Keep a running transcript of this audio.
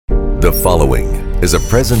The following is a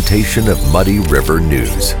presentation of Muddy River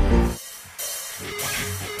News.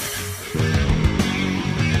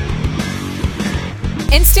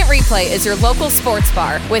 Instant Replay is your local sports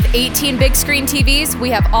bar. With 18 big screen TVs, we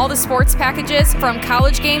have all the sports packages from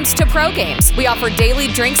college games to pro games. We offer daily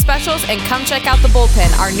drink specials, and come check out the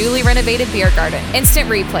Bullpen, our newly renovated beer garden. Instant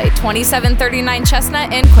Replay, 2739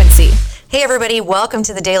 Chestnut in Quincy. Hey everybody, welcome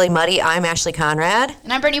to the Daily Muddy. I'm Ashley Conrad.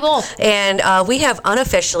 And I'm Brittany Bull. And we have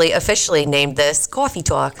officially named this Coffee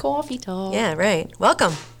Talk. Coffee Talk. Yeah, right.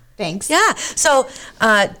 Welcome. Thanks. Yeah. So,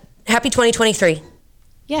 happy 2023.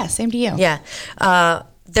 Yeah, same to you. Yeah.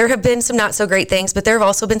 There have been some not so great things, but there have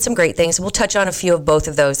also been some great things. We'll touch on a few of both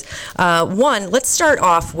of those. One, let's start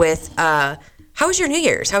off with, how was your New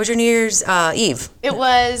Year's? How was your New Year's Eve? It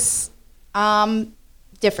was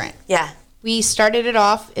different. Yeah. We started it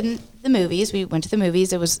off in the movies. We went to the movies.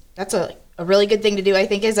 That's a really good thing to do, I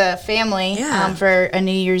think, as a family. Yeah. For a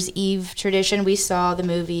New Year's Eve tradition. We saw the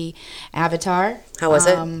movie Avatar. How was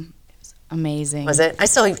it? It was amazing. Was it?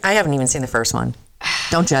 I haven't even seen the first one.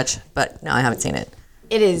 Don't judge, but no, I haven't seen it.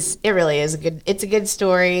 It really is it's a good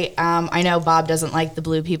story. I know Bob doesn't like the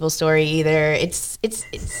blue people story either.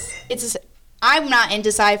 I'm not into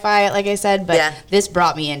sci-fi, like I said, but This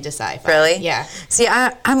brought me into sci-fi. Really? Yeah. See,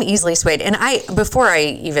 I'm easily swayed, and before I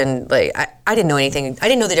even I didn't know anything. I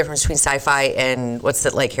didn't know the difference between sci-fi and what's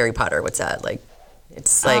that, like Harry Potter. What's that like?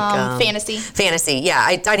 It's like fantasy. Fantasy. Yeah,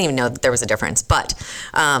 I didn't even know that there was a difference. But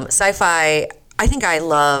sci-fi, I think I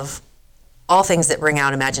love all things that bring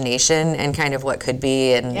out imagination and kind of what could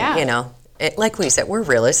be, and you know. Like we said, we're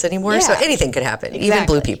realists anymore, so anything could happen, even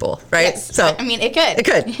blue people, right? Yes. So I mean, it could. It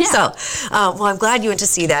could. Yeah. So, well, I'm glad you went to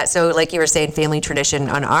see that. So, like you were saying, family tradition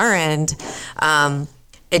on our end,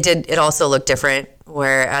 it also looked different.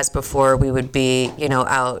 Whereas before we would be,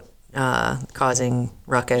 out causing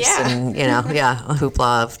ruckus and a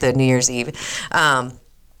hoopla of the New Year's Eve.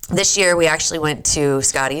 This year, we actually went to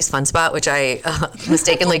Scotty's Fun Spot, which I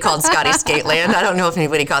mistakenly called Scotty's Skateland. I don't know if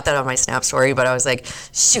anybody caught that on my Snap story, but I was like,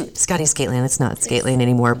 shoot, Scotty's Skateland. It's not Skateland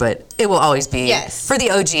anymore, but it will always be. Yes. For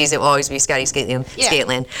the OGs, it will always be Scotty's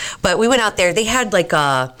Skateland. But we went out there. They had like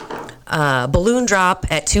a balloon drop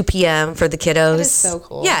at 2 p.m. for the kiddos. That is so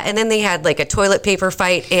cool. Yeah, and then they had like a toilet paper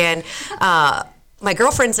fight, and my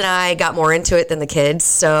girlfriends and I got more into it than the kids.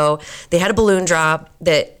 So they had a balloon drop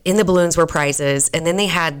that in the balloons were prizes. And then they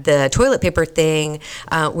had the toilet paper thing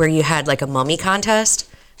where you had like a mummy contest.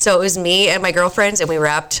 So it was me and my girlfriends, and we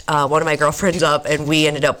wrapped one of my girlfriends up, and we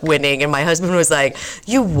ended up winning. And my husband was like,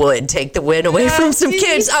 you would take the win away from some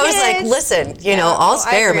kids. I was like, listen, all's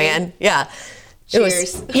fair, man. Yeah.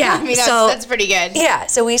 Cheers. I mean, that's pretty good. Yeah.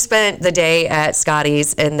 So we spent the day at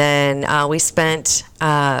Scotty's, and then we spent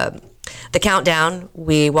the countdown.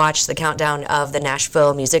 We watched the countdown of the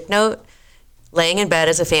Nashville Music Note, laying in bed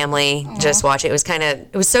as a family, just watch it.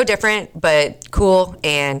 It was so different, but cool.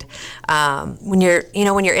 And when you're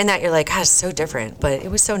in that, you're like, God, it's so different, but it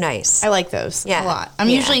was so nice. I like those a lot. I'm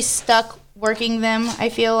Yeah. usually stuck working them, I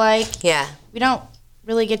feel like. Yeah. We don't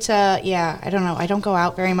really get to, I don't know. I don't go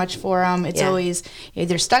out very much for them. It's always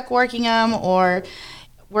either stuck working them or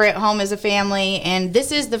we're at home as a family, and this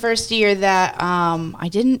is the first year that I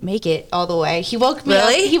didn't make it all the way. He woke me up.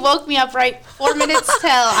 He woke me up right 4 minutes till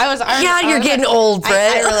I was. You're getting old, Britt.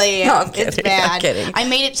 I really am. No, I'm kidding. It's bad. I'm kidding. I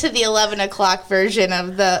made it to the 11 o'clock version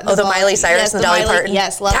of the Miley Cyrus and Dolly Parton.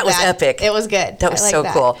 Yes, love that. That was epic. It was good. That was so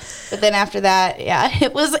cool. But then after that,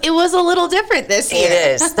 it was a little different this year.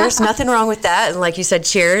 It is. There's nothing wrong with that. And like you said,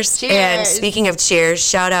 cheers. Cheers. And speaking of cheers,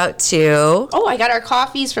 shout out to. Oh, I got our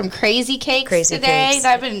coffees from Crazy Cakes today.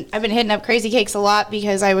 I've been hitting up Crazy Cakes a lot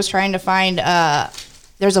because I was trying to find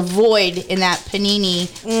there's a void in that panini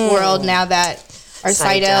world now that our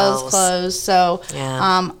Seidel's closed. So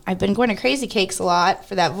I've been going to Crazy Cakes a lot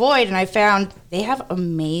for that void, and I found they have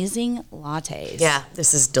amazing lattes. Yeah,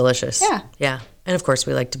 this is delicious. Yeah. Yeah. And of course,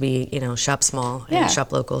 we like to be, shop small and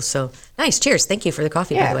shop local. So nice. Cheers. Thank you for the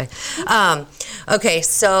coffee, by the way. Okay,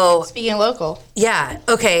 so. Speaking of local. Yeah.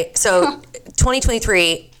 Okay, so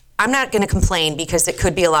 2023. I'm not going to complain because it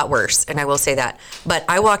could be a lot worse, and I will say that. But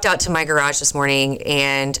I walked out to my garage this morning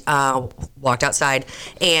and walked outside,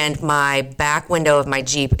 and my back window of my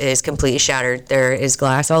Jeep is completely shattered. There is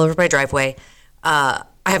glass all over my driveway. I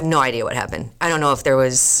have no idea what happened. I don't know if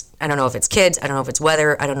it's kids. I don't know if it's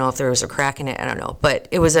weather. I don't know if there was a crack in it. I don't know. But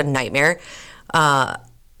it was a nightmare.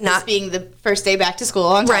 Not being the first day back to school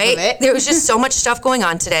on top of it. There was just so much stuff going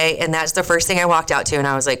on today, and that's the first thing I walked out to, and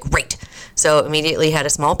I was like, great. So immediately had a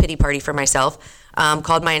small pity party for myself.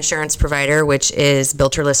 Called my insurance provider, which is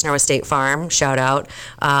Built Her Listener with State Farm. Shout out.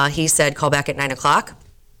 He said, call back at 9 o'clock.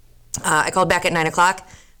 I called back at 9 o'clock.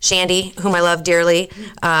 Shandy, whom I love dearly,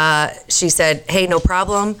 she said, hey, no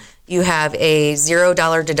problem. You have a $0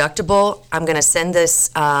 deductible. I'm going to send this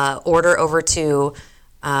order over to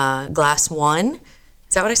Glass One.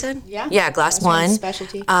 Is that what I said? Yeah. Yeah, Glass One.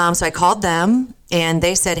 Specialty. So I called them, and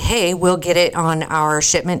they said, hey, we'll get it on our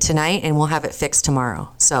shipment tonight, and we'll have it fixed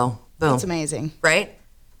tomorrow. So, boom. That's amazing. Right?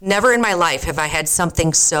 Never in my life have I had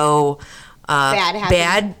something so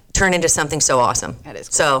bad turn into something so awesome. That is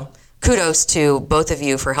cool. So kudos to both of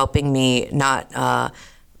you for helping me not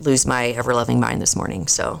lose my ever-loving mind this morning.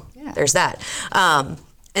 So there's that.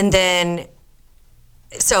 And then,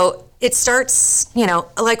 so it starts,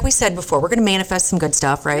 like we said before, we're going to manifest some good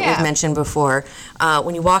stuff, right? Yeah. We've mentioned before.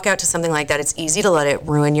 When you walk out to something like that, it's easy to let it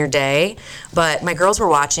ruin your day. But my girls were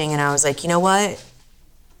watching, and I was like, you know what?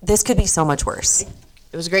 This could be so much worse.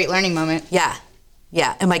 It was a great learning moment. Yeah.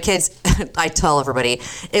 Yeah. And my kids, I tell everybody,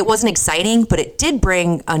 it wasn't exciting, but it did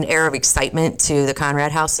bring an air of excitement to the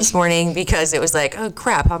Conrad house this morning because it was like, oh,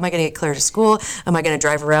 crap, how am I going to get clear to school? Am I going to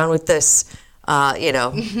drive around with this,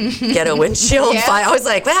 ghetto windshield? Yeah. I was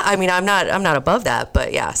like, well, I mean, I'm not above that,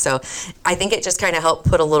 but yeah. So I think it just kind of helped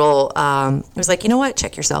put a little, it was like, you know what?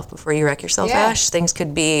 Check yourself before you wreck yourself, Ash. Things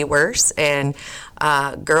could be worse. And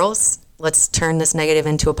girls, let's turn this negative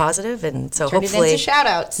into a positive, and so hopefully it into shout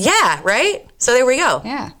outs. Yeah, right? So there we go.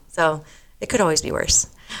 Yeah. So it could always be worse.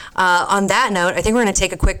 On that note, I think we're going to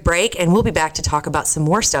take a quick break, and we'll be back to talk about some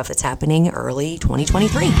more stuff that's happening early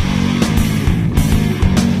 2023.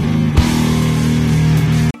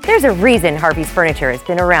 There's a reason Harvey's Furniture has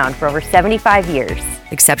been around for over 75 years.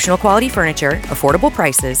 Exceptional quality furniture, affordable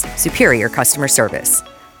prices, superior customer service.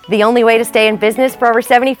 The only way to stay in business for over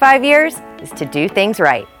 75 years is to do things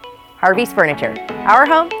right. Harvey's Furniture. Our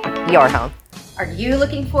home, your home. Are you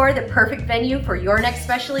looking for the perfect venue for your next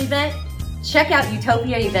special event? Check out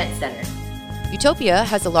Utopia Event Center. Utopia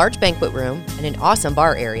has a large banquet room and an awesome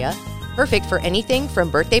bar area, perfect for anything from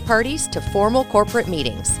birthday parties to formal corporate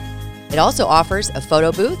meetings. It also offers a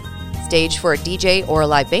photo booth, stage for a DJ or a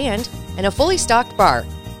live band, and a fully stocked bar,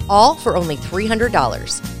 all for only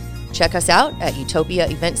 $300. Check us out at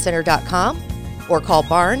utopiaeventcenter.com or call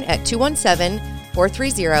Barn at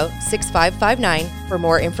 217-430-6559 for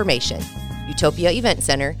more information. Utopia Event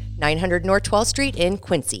Center, 900 North 12th Street in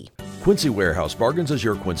Quincy. Quincy Warehouse Bargains is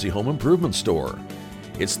your Quincy home improvement store.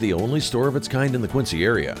 It's the only store of its kind in the Quincy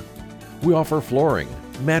area. We offer flooring,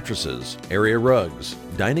 mattresses, area rugs,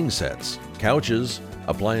 dining sets, couches,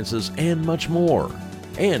 appliances, and much more.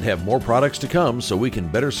 And have more products to come so we can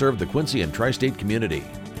better serve the Quincy and tri-state community.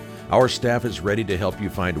 Our staff is ready to help you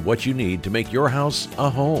find what you need to make your house a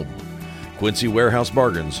home. Quincy Warehouse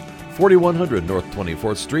Bargains, 4100 North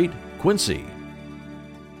 24th Street, Quincy.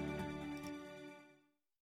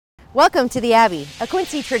 Welcome to the Abbey, a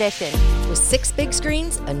Quincy tradition. With 6 big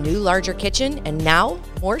screens, a new larger kitchen, and now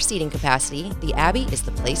more seating capacity, the Abbey is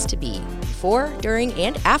the place to be before, during,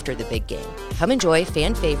 and after the big game. Come enjoy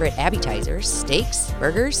fan favorite appetizers, steaks,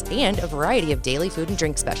 burgers, and a variety of daily food and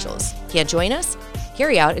drink specials. Can't join us?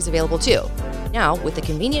 Carryout is available too. Now with a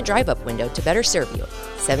convenient drive-up window to better serve you.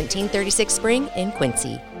 1736 Spring in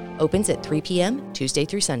Quincy. Opens at 3 p.m. Tuesday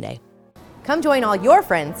through Sunday. Come join all your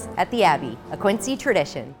friends at the Abbey, a Quincy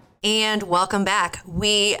tradition. And welcome back.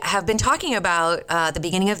 We have been talking about the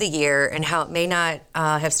beginning of the year and how it may not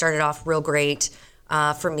have started off real great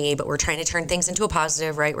for me, but we're trying to turn things into a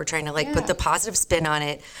positive, right? We're trying to put the positive spin on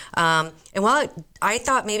it. And while I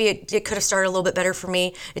thought maybe it could have started a little bit better for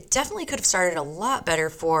me, it definitely could have started a lot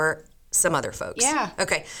better for some other folks. Yeah.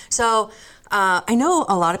 Okay. So I know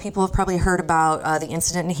a lot of people have probably heard about the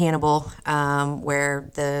incident in Hannibal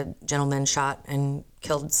where the gentleman shot and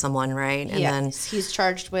killed someone, right? And Yeah, then he's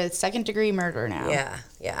charged with second-degree murder now.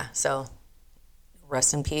 yeah. So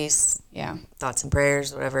rest in peace. Yeah. Thoughts and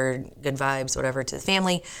prayers, whatever, good vibes, whatever to the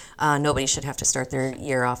family. Nobody should have to start their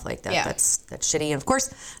year off like that. Yeah. That's shitty. And of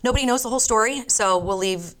course, nobody knows the whole story, so we'll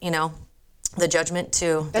leave, the judgment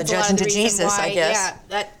to the judge and to Jesus, I guess.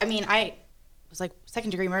 Yeah, I was like,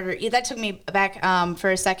 second-degree murder. Yeah, that took me back for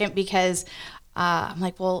a second because I'm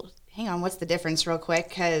like, well, hang on, what's the difference real quick?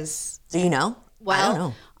 Because Do you know? Well, I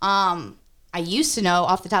don't know. I used to know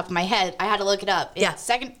off the top of my head. I had to look it up. Yeah.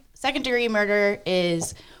 Second degree murder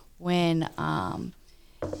is when the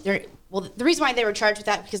reason why they were charged with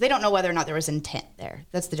that because they don't know whether or not there was intent there.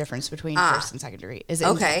 That's the difference between first and second degree. Is it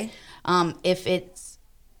okay?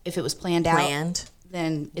 If it was planned out,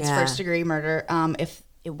 then it's first degree murder. If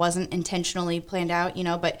it wasn't intentionally planned out,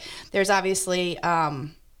 but there's obviously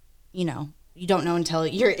you don't know until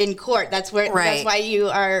you're in court. That's why you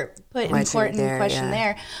are put in court and questioned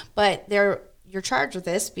there. But you're charged with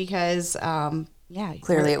this because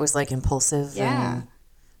clearly it was impulsive. Yeah. And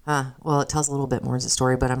Well, it tells a little bit more as a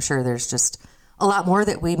story, but I'm sure there's just a lot more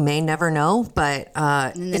that we may never know, but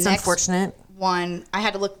it's unfortunate. One, I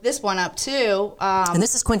had to look this one up too. And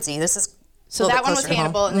this is Quincy. This is so that one was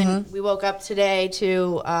Hannibal, and then we woke up today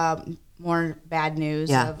to more bad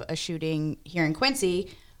news of a shooting here in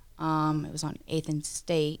Quincy. It was on 8th and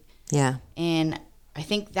State. Yeah. And I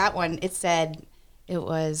think that one, it said it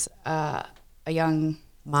was a young...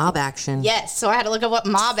 Mob action. Yes. So I had to look at what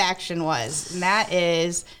mob action was. And that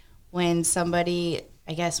is when somebody,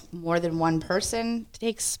 I guess, more than one person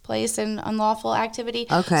takes place in unlawful activity.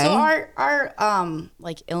 Okay. So our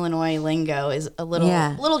like Illinois lingo is a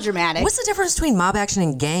little dramatic. What's the difference between mob action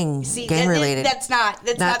and gang related? That's not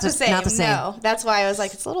the same. Not the same. No. That's why I was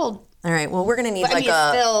like, it's a little... All right. Well, we're gonna need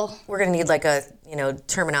like a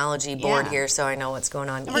terminology board here, so I know what's going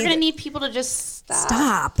on. And we're gonna need people to just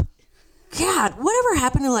stop. God, whatever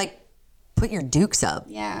happened to like put your dukes up?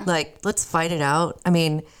 Yeah. Like, let's fight it out. I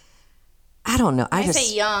mean, I don't know. I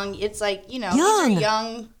say young. It's like, these are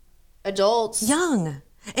young adults. Young,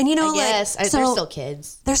 and I guess they're still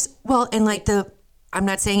kids. I'm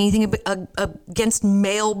not saying anything against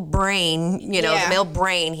male brain, the male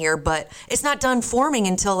brain here, but it's not done forming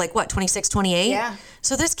until 26, 28? Yeah.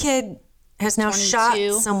 So this kid has now 22. shot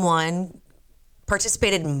someone,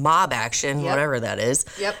 participated in mob action, whatever that is,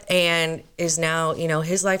 and is now,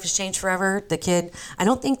 his life has changed forever. The kid, I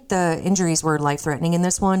don't think the injuries were life-threatening in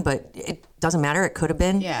this one, but it doesn't matter. It could have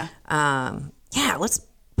been. Yeah. Let's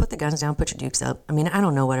put the guns down, put your dukes up. I mean, I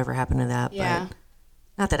don't know whatever happened to that, but...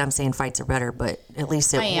 Not that I'm saying fights are better, but at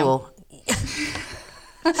least it will.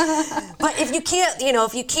 But if you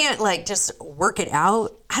can't, just work it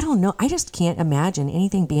out, I don't know. I just can't imagine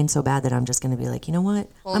anything being so bad that I'm just going to be like, you know what?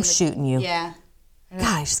 I'm shooting you. Yeah. God,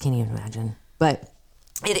 I just can't even imagine. But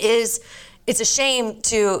it's a shame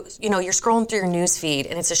to, you're scrolling through your news feed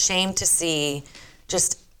and it's a shame to see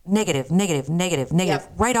just negative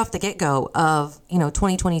right off the get-go of,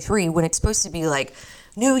 2023 when it's supposed to be like,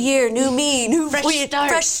 new year, new me,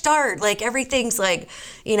 fresh start. Like everything's like,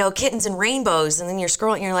 kittens and rainbows, and then you're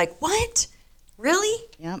scrolling and you're like, what? Really?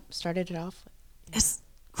 Yep, started it off. It's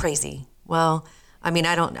crazy. Well, I mean,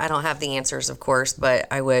 I don't have the answers, of course, but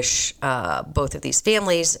I wish both of these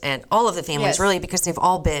families and all of the families really, because they've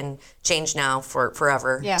all been changed now for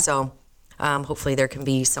forever. Yeah. So hopefully there can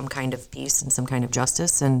be some kind of peace and some kind of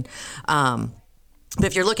justice. And but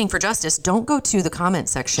if you're looking for justice, don't go to the comment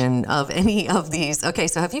section of any of these. Okay,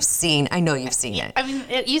 so have you seen? I know you've seen it. I mean,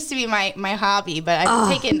 it used to be my hobby, but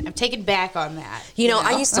I've taken back on that.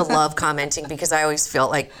 I used to love commenting because I always felt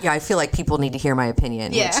like, I feel like people need to hear my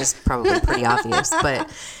opinion, which is probably pretty obvious. But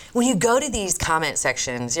when you go to these comment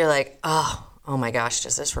sections, you're like, oh my gosh,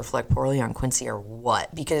 does this reflect poorly on Quincy or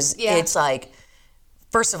what? Because it's like,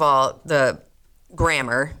 first of all, the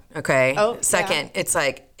grammar, okay? Second, it's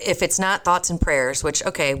like, if it's not thoughts and prayers, which,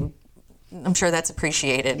 okay, I'm sure that's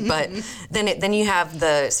appreciated, but then you have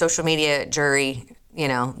the social media jury,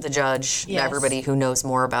 the judge, everybody who knows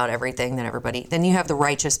more about everything than everybody. Then you have the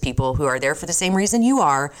righteous people who are there for the same reason you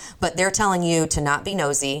are, but they're telling you to not be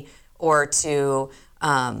nosy or to,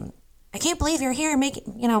 I can't believe you're here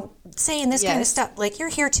saying this kind of stuff. Like, you're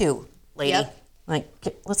here too, lady. Yep. Like,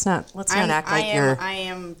 let's not act like you're... I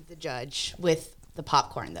am the judge with the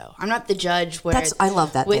popcorn, though. I'm not the judge where I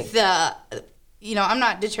love that with thing. I'm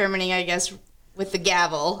not determining, I guess, with the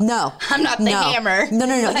gavel. No. I'm not the hammer. No.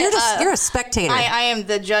 You're a spectator. I am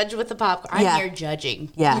the judge with the popcorn. I'm here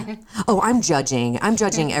judging. Yeah. Oh, I'm judging. I'm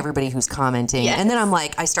judging everybody who's commenting. Yes. And then I'm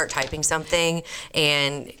like, I start typing something,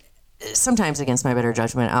 and sometimes against my better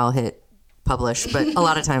judgment, I'll hit publish, but a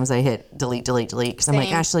lot of times I hit delete, because I'm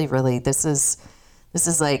like, Ashley, really, this is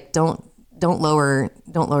like, don't lower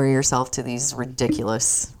yourself to these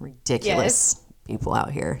ridiculous people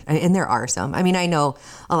out here. And there are some. I mean, I know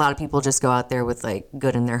a lot of people just go out there with like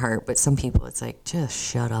good in their heart, but some people it's like, just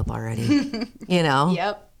shut up already.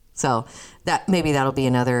 Yep. So that'll be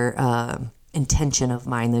another intention of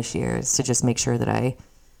mine this year, is to just make sure that I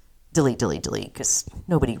delete, because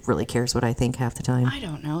nobody really cares what I think half the time. I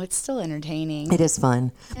don't know. It's still entertaining. It is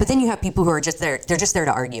fun. Yeah. But then you have people who are just there. They're just there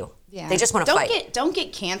to argue. Yeah. They just want to fight. Don't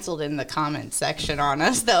get canceled in the comment section on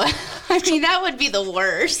us, though. I mean, that would be the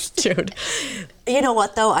worst. Dude. You know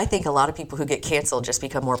what, though? I think a lot of people who get canceled just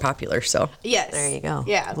become more popular. So yes. There you go.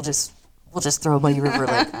 Yeah. We'll just throw Muddy River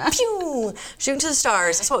like, pew, shooting to the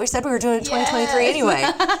stars. That's what we said we were doing in 2023 anyway.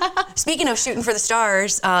 Speaking of shooting for the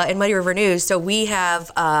stars in Muddy River News, so we have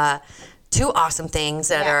two awesome things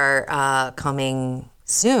that are coming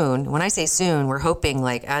soon. When I say soon, we're hoping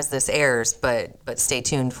like as this airs, but stay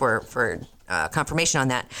tuned for confirmation on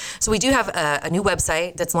that. So we do have a new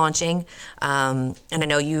website that's launching, and I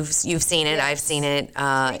know you've seen it. Yes. I've seen it.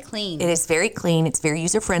 Very clean. It is very clean. It's very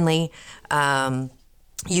user friendly.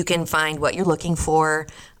 You can find what you're looking for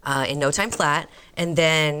in no time flat, and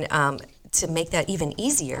then to make that even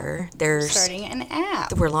easier, we're starting an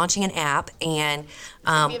app. We're launching an app, and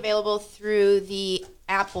it'll be available through the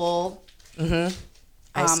Apple.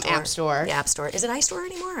 App Store. The App Store. Is it iStore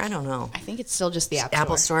anymore? I don't know. I think it's still just the App Store.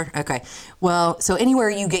 Apple Store? Okay. Well, so anywhere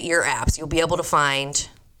you get your apps, you'll be able to find...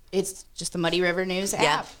 It's just the Muddy River News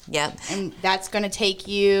app. Yeah. And that's going to take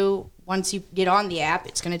you, once you get on the app,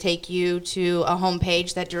 it's going to take you to a home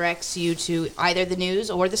page that directs you to either the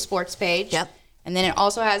news or the sports page. Yep. And then it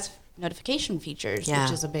also has notification features,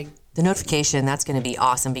 which is a big... The notification, that's going to be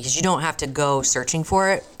awesome because you don't have to go searching for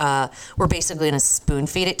it. We're basically going to spoon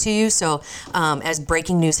feed it to you. So as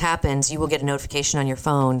breaking news happens, you will get a notification on your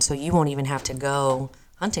phone, so you won't even have to go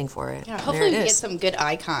hunting for it. Yeah, hopefully we get some good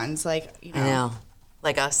icons, like, you know. I know.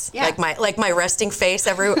 Like us. Yeah. Like my resting face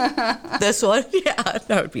this one. Yeah,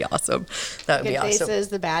 that would be awesome. That would be awesome. Good faces,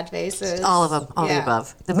 the bad faces. All of them, all the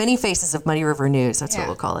above. The many faces of Muddy River News, that's what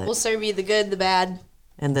we'll call it. We'll serve you the good, the bad.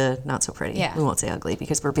 And the not so pretty. Yeah. We won't say ugly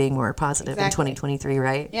because we're being more positive in 2023,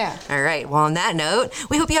 right? Yeah. All right. Well, on that note,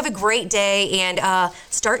 we hope you have a great day and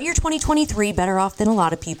start your 2023 better off than a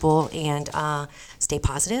lot of people, and stay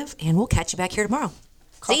positive, and we'll catch you back here tomorrow.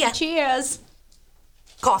 See ya. Cheers.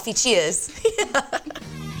 Coffee cheers.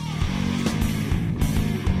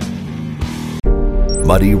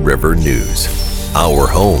 Muddy River News. Our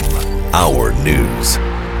home, our news.